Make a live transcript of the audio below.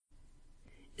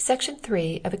Section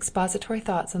 3 of Expository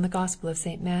Thoughts on the Gospel of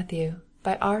St. Matthew,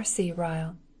 by R.C.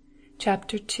 Ryle.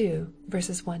 Chapter 2,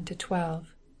 verses 1 to 12.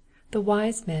 The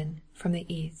Wise Men from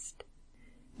the East.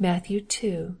 Matthew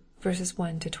 2, verses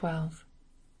 1 to 12.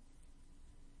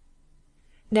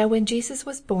 Now when Jesus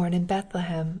was born in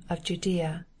Bethlehem of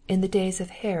Judea, in the days of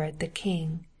Herod the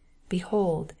king,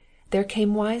 behold, there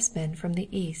came wise men from the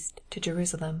east to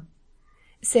Jerusalem,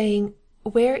 saying,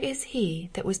 Where is he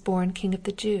that was born King of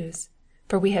the Jews?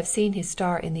 For we have seen his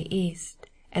star in the east,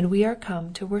 and we are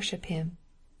come to worship him.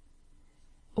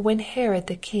 When Herod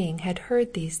the king had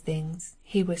heard these things,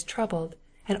 he was troubled,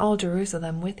 and all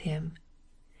Jerusalem with him.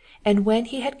 And when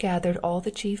he had gathered all the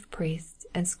chief priests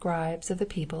and scribes of the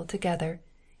people together,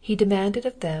 he demanded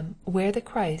of them where the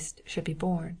Christ should be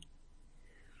born.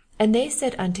 And they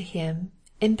said unto him,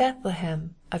 In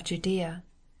Bethlehem of Judea.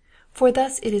 For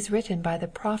thus it is written by the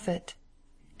prophet,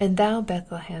 And thou,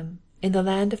 Bethlehem, in the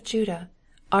land of Judah,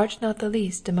 art not the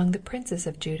least among the princes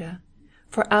of Judah,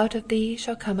 for out of thee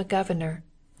shall come a governor,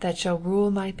 that shall rule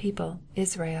my people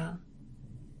Israel.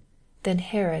 Then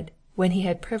Herod, when he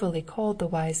had privily called the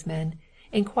wise men,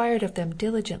 inquired of them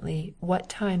diligently what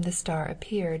time the star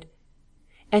appeared.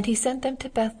 And he sent them to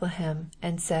Bethlehem,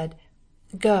 and said,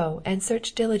 Go and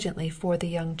search diligently for the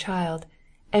young child,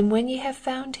 and when ye have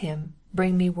found him,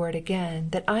 bring me word again,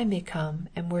 that I may come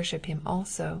and worship him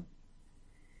also.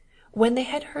 When they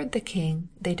had heard the king,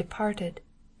 they departed,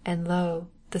 and lo,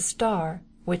 the star,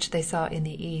 which they saw in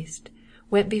the east,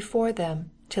 went before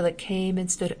them, till it came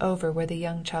and stood over where the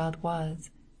young child was.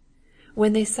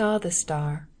 When they saw the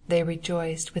star, they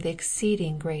rejoiced with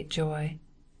exceeding great joy.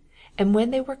 And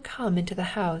when they were come into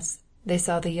the house, they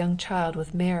saw the young child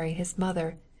with Mary his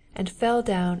mother, and fell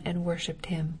down and worshipped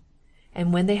him.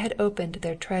 And when they had opened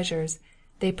their treasures,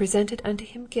 they presented unto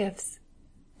him gifts,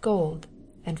 gold,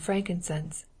 and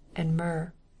frankincense, and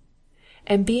myrrh.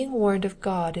 And being warned of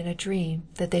God in a dream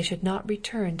that they should not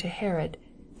return to Herod,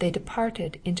 they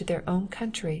departed into their own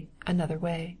country another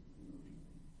way.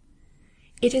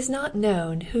 It is not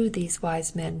known who these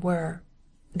wise men were.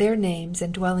 Their names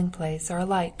and dwelling place are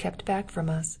alike kept back from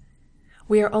us.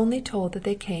 We are only told that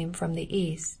they came from the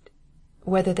east.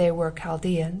 Whether they were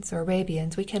Chaldeans or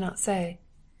Arabians we cannot say.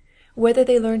 Whether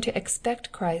they learned to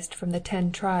expect Christ from the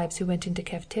 10 tribes who went into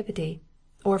captivity,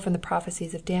 or from the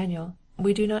prophecies of Daniel,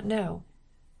 we do not know.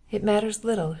 It matters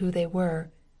little who they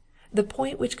were. The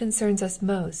point which concerns us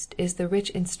most is the rich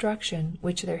instruction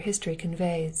which their history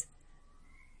conveys.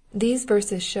 These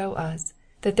verses show us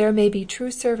that there may be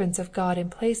true servants of God in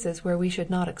places where we should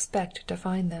not expect to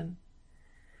find them.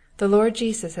 The Lord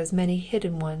Jesus has many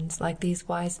hidden ones like these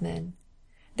wise men.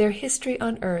 Their history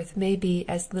on earth may be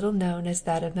as little known as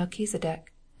that of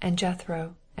Melchizedek, and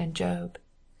Jethro, and Job.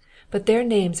 But their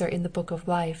names are in the book of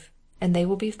life, and they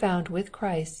will be found with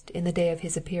Christ in the day of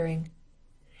his appearing.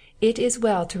 It is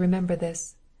well to remember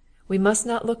this. We must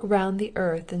not look round the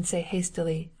earth and say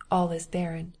hastily, All is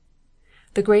barren.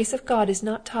 The grace of God is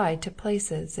not tied to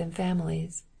places and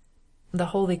families. The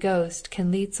Holy Ghost can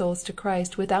lead souls to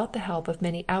Christ without the help of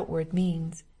many outward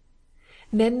means.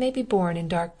 Men may be born in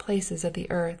dark places of the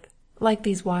earth, like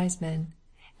these wise men,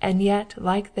 and yet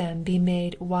like them be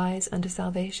made wise unto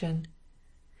salvation.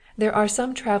 There are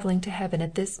some traveling to heaven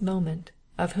at this moment,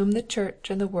 of whom the church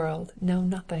and the world know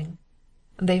nothing.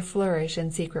 They flourish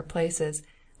in secret places,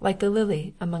 like the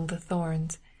lily among the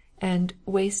thorns, and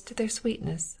waste their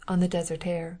sweetness on the desert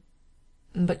air.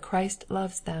 But Christ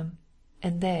loves them,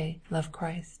 and they love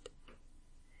Christ.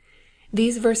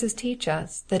 These verses teach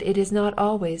us that it is not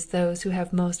always those who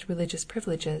have most religious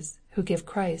privileges who give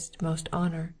Christ most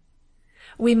honor.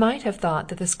 We might have thought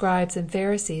that the scribes and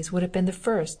Pharisees would have been the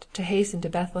first to hasten to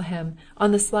Bethlehem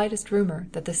on the slightest rumor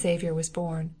that the Savior was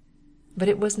born. But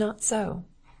it was not so.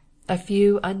 A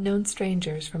few unknown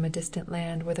strangers from a distant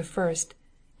land were the first,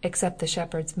 except the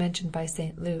shepherds mentioned by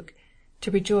St. Luke,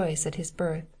 to rejoice at his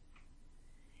birth.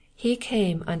 He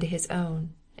came unto his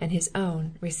own, and his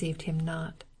own received him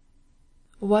not.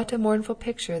 What a mournful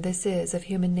picture this is of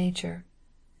human nature!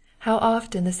 How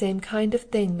often the same kind of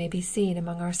thing may be seen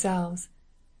among ourselves!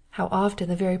 How often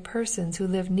the very persons who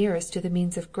live nearest to the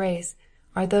means of grace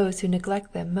are those who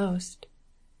neglect them most!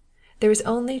 There is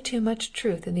only too much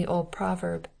truth in the old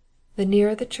proverb, the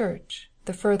nearer the church,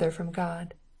 the further from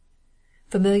God.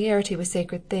 Familiarity with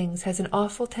sacred things has an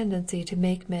awful tendency to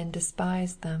make men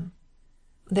despise them.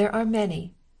 There are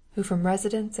many, who from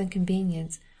residence and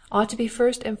convenience ought to be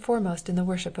first and foremost in the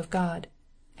worship of God,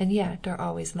 and yet are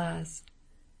always last.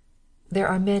 There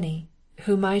are many,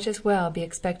 who might as well be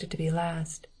expected to be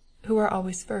last, who are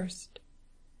always first.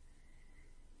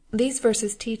 These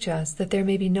verses teach us that there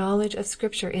may be knowledge of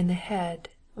Scripture in the head,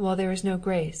 while there is no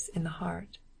grace in the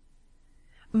heart.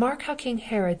 Mark how King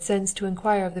Herod sends to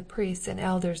inquire of the priests and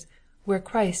elders where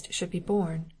Christ should be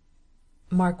born.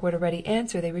 Mark what a ready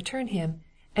answer they return him,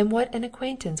 and what an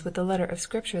acquaintance with the letter of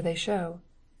Scripture they show.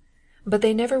 But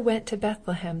they never went to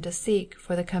Bethlehem to seek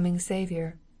for the coming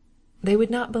Saviour. They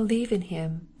would not believe in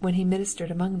him when he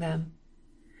ministered among them.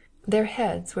 Their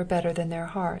heads were better than their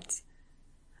hearts.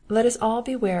 Let us all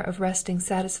beware of resting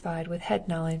satisfied with head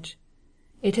knowledge.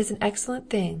 It is an excellent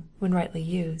thing when rightly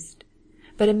used,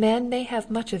 but a man may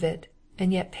have much of it,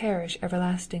 and yet perish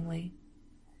everlastingly.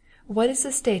 What is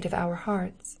the state of our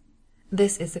hearts?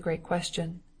 This is the great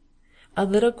question. A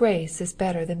little grace is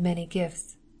better than many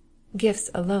gifts. Gifts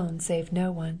alone save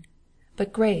no one,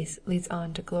 but grace leads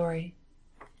on to glory.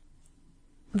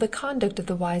 The conduct of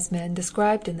the wise men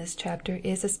described in this chapter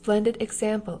is a splendid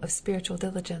example of spiritual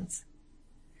diligence.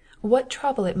 What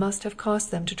trouble it must have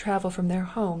cost them to travel from their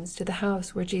homes to the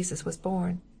house where Jesus was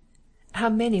born! How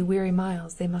many weary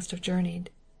miles they must have journeyed!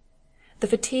 The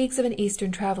fatigues of an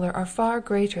Eastern traveler are far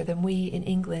greater than we in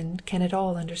England can at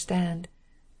all understand.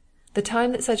 The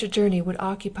time that such a journey would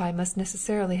occupy must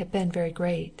necessarily have been very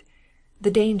great.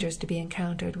 The dangers to be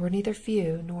encountered were neither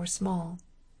few nor small.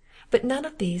 But none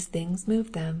of these things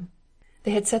moved them.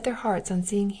 They had set their hearts on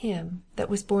seeing him that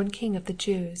was born King of the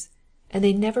Jews, and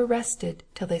they never rested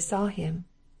till they saw him.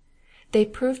 They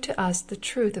proved to us the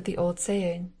truth of the old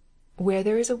saying, "Where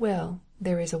there is a will,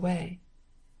 there is a way."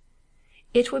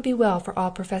 It would be well for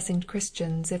all professing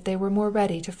Christians if they were more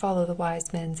ready to follow the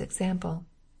wise men's example.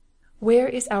 Where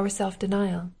is our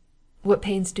self-denial? What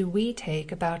pains do we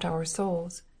take about our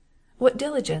souls? What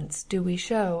diligence do we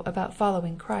show about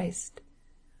following Christ?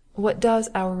 What does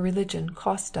our religion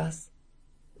cost us?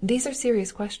 These are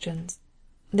serious questions.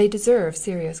 They deserve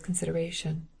serious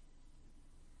consideration.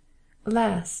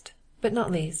 Last, but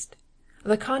not least,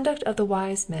 the conduct of the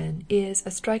wise men is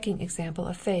a striking example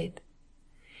of faith.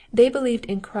 They believed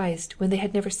in Christ when they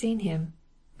had never seen him,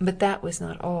 but that was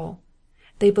not all.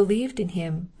 They believed in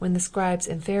him when the scribes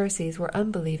and Pharisees were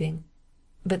unbelieving,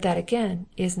 but that again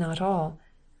is not all.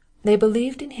 They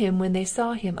believed in him when they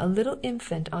saw him a little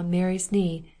infant on Mary's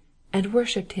knee, and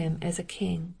worshipped him as a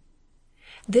king.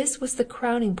 This was the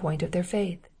crowning point of their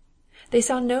faith. They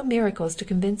saw no miracles to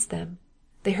convince them.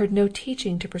 They heard no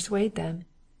teaching to persuade them.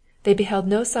 They beheld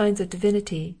no signs of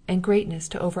divinity and greatness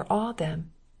to overawe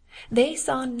them. They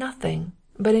saw nothing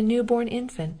but a newborn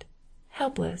infant,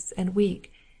 helpless and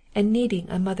weak, and needing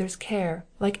a mother's care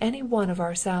like any one of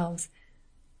ourselves.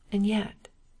 And yet,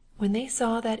 when they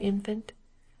saw that infant,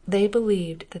 they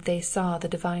believed that they saw the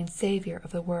divine Saviour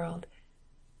of the world.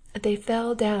 They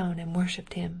fell down and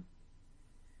worshipped him.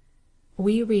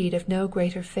 We read of no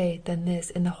greater faith than this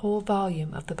in the whole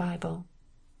volume of the Bible.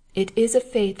 It is a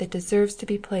faith that deserves to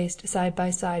be placed side by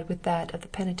side with that of the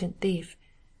penitent thief.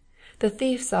 The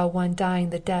thief saw one dying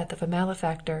the death of a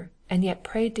malefactor, and yet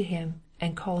prayed to him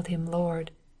and called him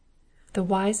Lord. The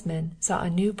wise men saw a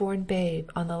new-born babe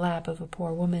on the lap of a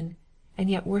poor woman, and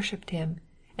yet worshipped him,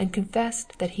 and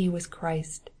confessed that he was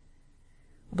Christ.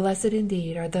 Blessed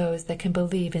indeed are those that can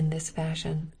believe in this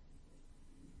fashion.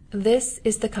 This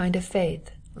is the kind of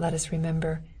faith, let us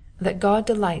remember, that God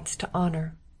delights to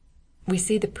honor. We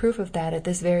see the proof of that at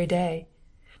this very day.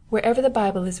 Wherever the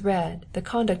Bible is read, the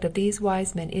conduct of these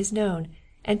wise men is known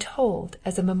and told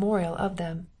as a memorial of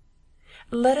them.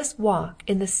 Let us walk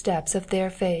in the steps of their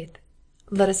faith.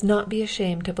 Let us not be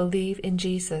ashamed to believe in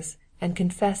Jesus and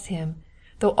confess him,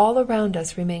 though all around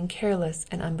us remain careless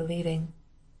and unbelieving.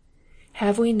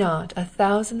 Have we not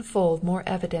 1,000-fold more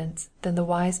evidence than the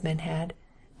wise men had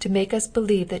to make us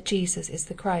believe that Jesus is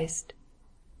the Christ?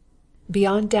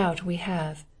 Beyond doubt we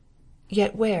have,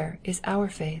 yet where is our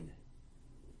faith?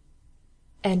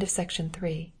 End of section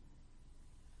 3.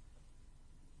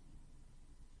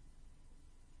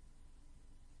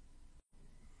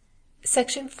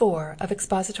 Section 4 of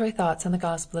Expository Thoughts on the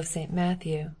Gospel of St.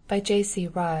 Matthew by J.C.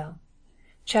 Ryle.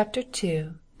 Chapter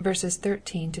 2, verses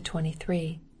 13 to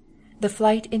 23. The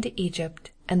flight into Egypt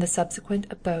and the subsequent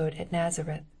abode at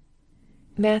Nazareth.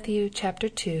 Matthew chapter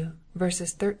 2,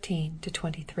 verses 13 to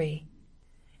 23.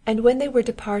 And when they were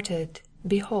departed,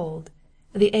 behold,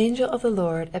 the angel of the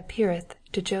Lord appeareth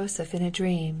to Joseph in a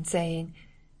dream, saying,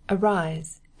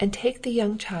 Arise, and take the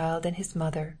young child and his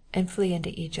mother, and flee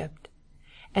into Egypt.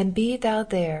 And be thou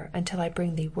there until I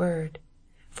bring thee word,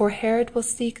 for Herod will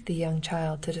seek the young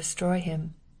child to destroy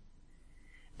him.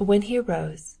 When he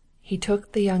arose, he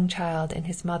took the young child and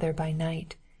his mother by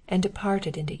night, and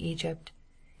departed into Egypt.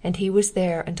 And he was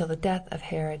there until the death of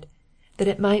Herod, that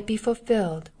it might be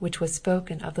fulfilled which was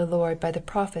spoken of the Lord by the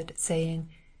prophet, saying,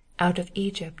 Out of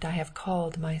Egypt I have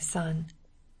called my son.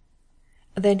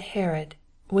 Then Herod,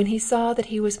 when he saw that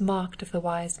he was mocked of the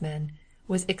wise men,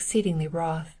 was exceedingly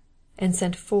wroth, and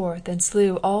sent forth and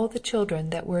slew all the children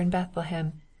that were in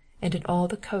Bethlehem, and in all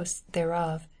the coasts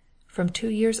thereof, from 2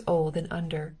 years old and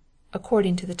under,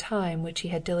 according to the time which he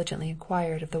had diligently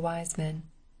inquired of the wise men.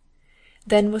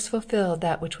 Then was fulfilled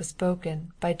that which was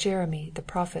spoken by Jeremy the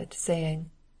prophet, saying,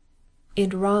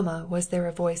 In Ramah was there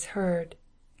a voice heard,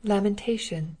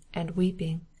 lamentation, and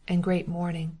weeping, and great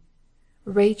mourning,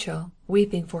 Rachel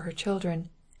weeping for her children,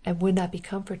 and would not be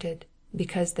comforted,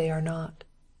 because they are not.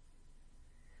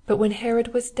 But when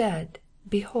Herod was dead,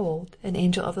 behold, an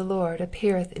angel of the Lord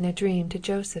appeareth in a dream to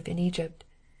Joseph in Egypt,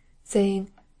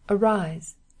 saying,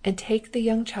 Arise, and take the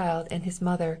young child and his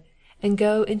mother, and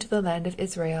go into the land of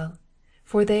Israel,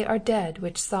 for they are dead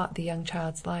which sought the young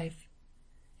child's life.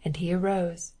 And he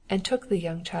arose, and took the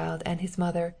young child and his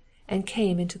mother, and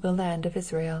came into the land of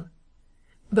Israel.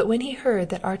 But when he heard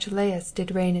that Archelaus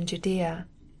did reign in Judea,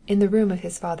 in the room of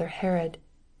his father Herod,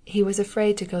 he was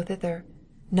afraid to go thither,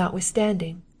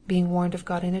 notwithstanding, being warned of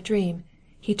God in a dream,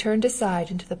 he turned aside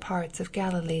into the parts of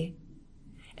Galilee.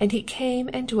 And he came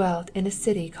and dwelt in a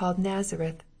city called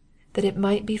Nazareth, that it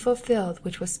might be fulfilled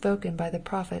which was spoken by the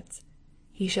prophets,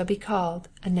 He shall be called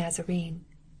a Nazarene.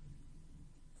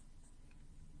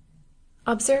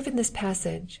 Observe in this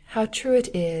passage how true it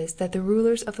is that the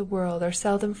rulers of the world are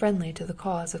seldom friendly to the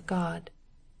cause of God.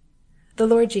 The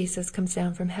Lord Jesus comes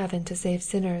down from heaven to save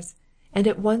sinners, and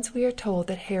at once we are told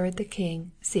that Herod the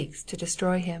king seeks to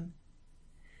destroy him.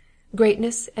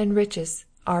 Greatness and riches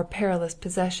are a perilous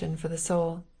possession for the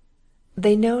soul.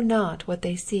 They know not what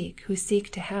they seek who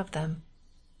seek to have them.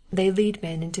 They lead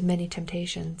men into many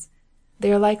temptations.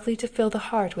 They are likely to fill the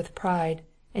heart with pride,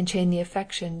 and chain the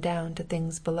affection down to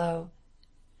things below.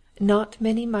 Not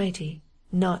many mighty,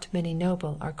 not many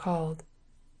noble are called.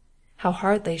 How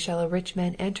hardly shall a rich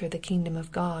man enter the kingdom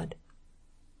of God.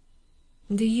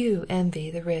 Do you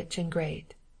envy the rich and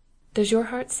great? Does your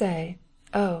heart say,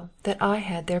 Oh, that I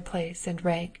had their place and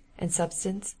rank and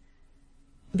substance?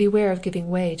 Beware of giving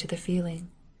way to the feeling.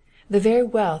 The very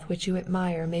wealth which you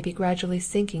admire may be gradually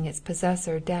sinking its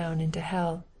possessor down into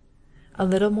hell. A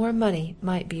little more money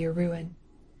might be your ruin.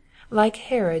 Like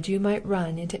Herod, you might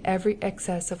run into every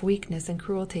excess of weakness and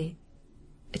cruelty.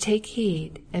 Take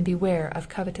heed and beware of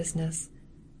covetousness.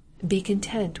 Be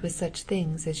content with such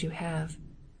things as you have.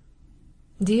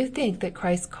 Do you think that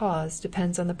Christ's cause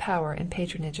depends on the power and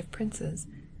patronage of princes?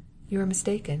 You are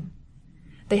mistaken.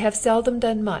 They have seldom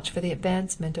done much for the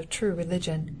advancement of true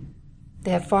religion.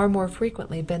 They have far more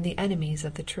frequently been the enemies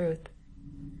of the truth.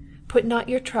 Put not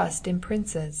your trust in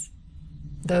princes.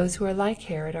 Those who are like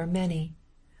Herod are many.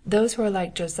 Those who are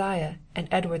like Josiah and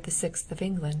Edward VI of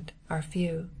England are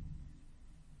few.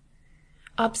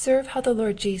 Observe how the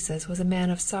Lord Jesus was a man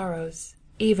of sorrows,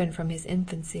 even from his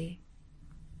infancy.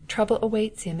 Trouble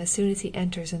awaits him as soon as he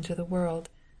enters into the world.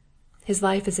 His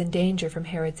life is in danger from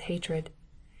Herod's hatred.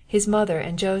 His mother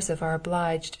and Joseph are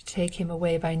obliged to take him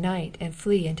away by night and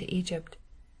flee into Egypt.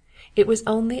 It was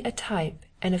only a type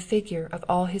and a figure of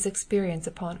all his experience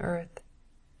upon earth.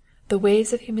 The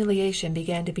waves of humiliation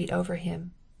began to beat over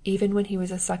him, even when he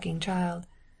was a sucking child.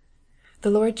 The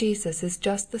Lord Jesus is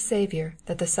just the Savior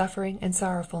that the suffering and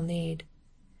sorrowful need.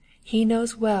 He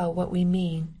knows well what we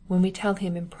mean when we tell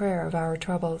him in prayer of our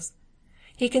troubles.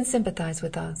 He can sympathize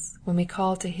with us when we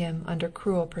call to him under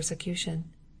cruel persecution.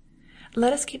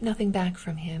 Let us keep nothing back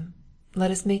from him.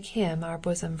 Let us make him our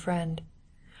bosom friend.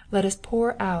 Let us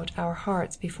pour out our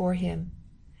hearts before him.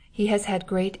 He has had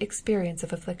great experience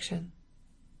of affliction.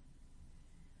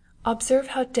 Observe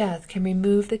how death can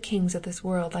remove the kings of this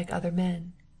world like other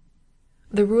men.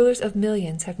 The rulers of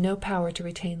millions have no power to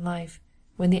retain life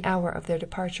when the hour of their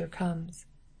departure comes.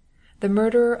 The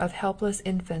murderer of helpless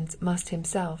infants must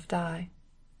himself die.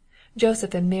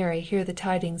 Joseph and Mary hear the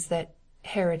tidings that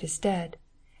Herod is dead,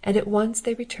 and at once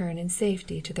they return in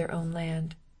safety to their own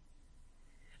land.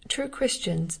 True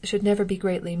Christians should never be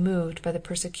greatly moved by the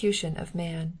persecution of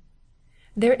man.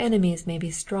 Their enemies may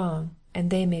be strong, and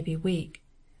they may be weak,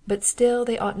 but still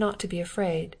they ought not to be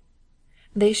afraid.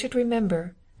 They should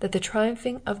remember that the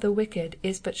triumphing of the wicked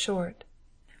is but short.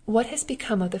 What has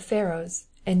become of the Pharaohs,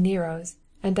 and Neros,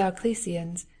 and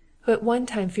Diocletians, who at one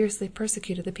time fiercely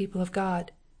persecuted the people of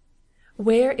God?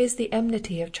 Where is the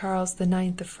enmity of Charles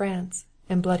IX of France,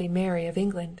 and Bloody Mary of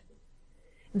England?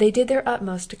 They did their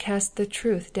utmost to cast the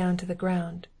truth down to the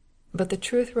ground, but the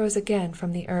truth rose again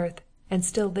from the earth, and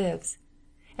still lives,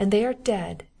 and they are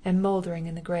dead and mouldering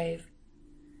in the grave.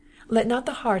 Let not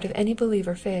the heart of any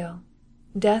believer fail.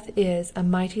 Death is a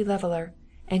mighty leveller,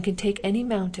 and can take any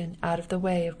mountain out of the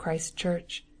way of Christ's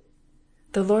church.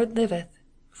 The Lord liveth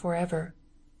for ever.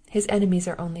 His enemies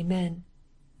are only men.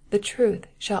 The truth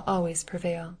shall always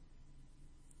prevail.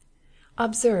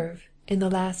 Observe, in the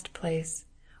last place,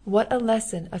 what a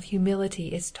lesson of humility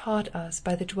is taught us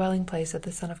by the dwelling place of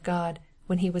the Son of God,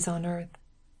 when He was on earth.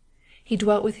 He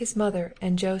dwelt with His mother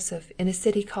and Joseph in a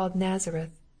city called Nazareth.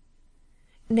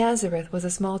 Nazareth was a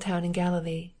small town in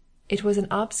Galilee. It was an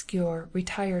obscure,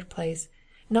 retired place,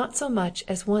 not so much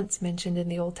as once mentioned in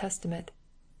the Old Testament.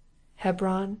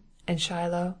 Hebron, and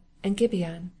Shiloh, and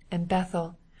Gibeon, and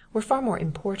Bethel were far more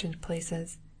important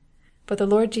places. But the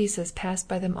Lord Jesus passed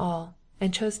by them all,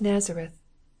 and chose Nazareth.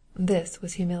 This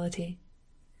was humility.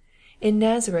 In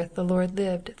Nazareth the Lord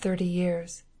lived 30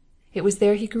 years. It was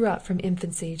there He grew up from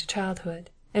infancy to childhood,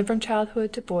 and from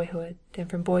childhood to boyhood, and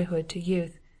from boyhood to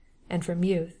youth, and from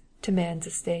youth to man's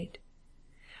estate.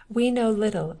 We know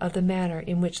little of the manner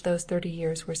in which those 30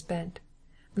 years were spent.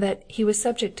 That He was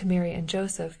subject to Mary and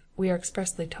Joseph, we are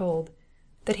expressly told.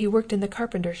 That He worked in the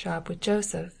carpenter shop with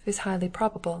Joseph is highly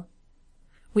probable.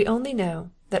 We only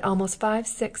know that almost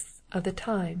 5/6 of the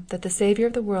time that the Saviour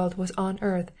of the world was on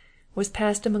earth was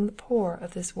passed among the poor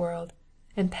of this world,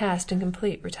 and passed in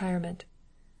complete retirement.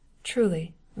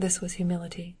 Truly, this was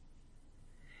humility.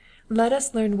 Let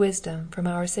us learn wisdom from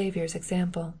our Saviour's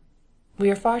example. We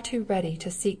are far too ready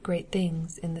to seek great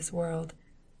things in this world.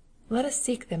 Let us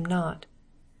seek them not.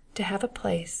 To have a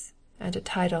place, and a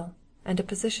title, and a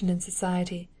position in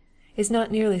society, is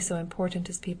not nearly so important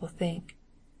as people think.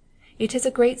 It is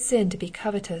a great sin to be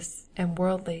covetous, and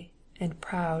worldly, and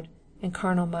proud, and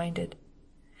carnal-minded.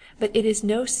 But it is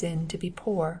no sin to be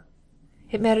poor.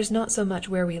 It matters not so much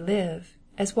where we live,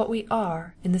 as what we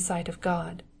are in the sight of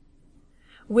God.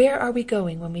 Where are we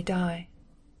going when we die?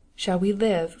 Shall we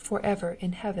live for ever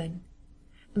in heaven?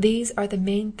 These are the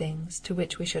main things to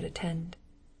which we should attend.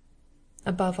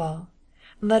 Above all,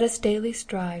 let us daily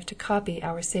strive to copy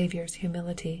our Saviour's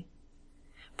humility.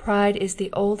 Pride is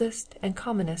the oldest and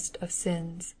commonest of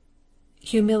sins.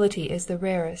 Humility is the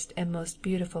rarest and most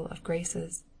beautiful of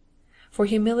graces. For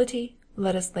humility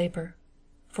let us labor.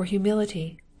 For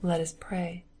humility let us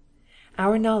pray.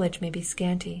 Our knowledge may be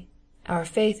scanty. Our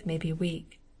faith may be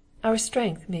weak. Our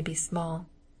strength may be small.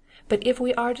 But if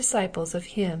we are disciples of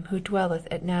Him who dwelleth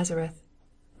at Nazareth,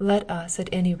 let us at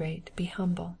any rate be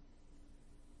humble.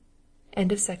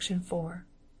 End of section 4.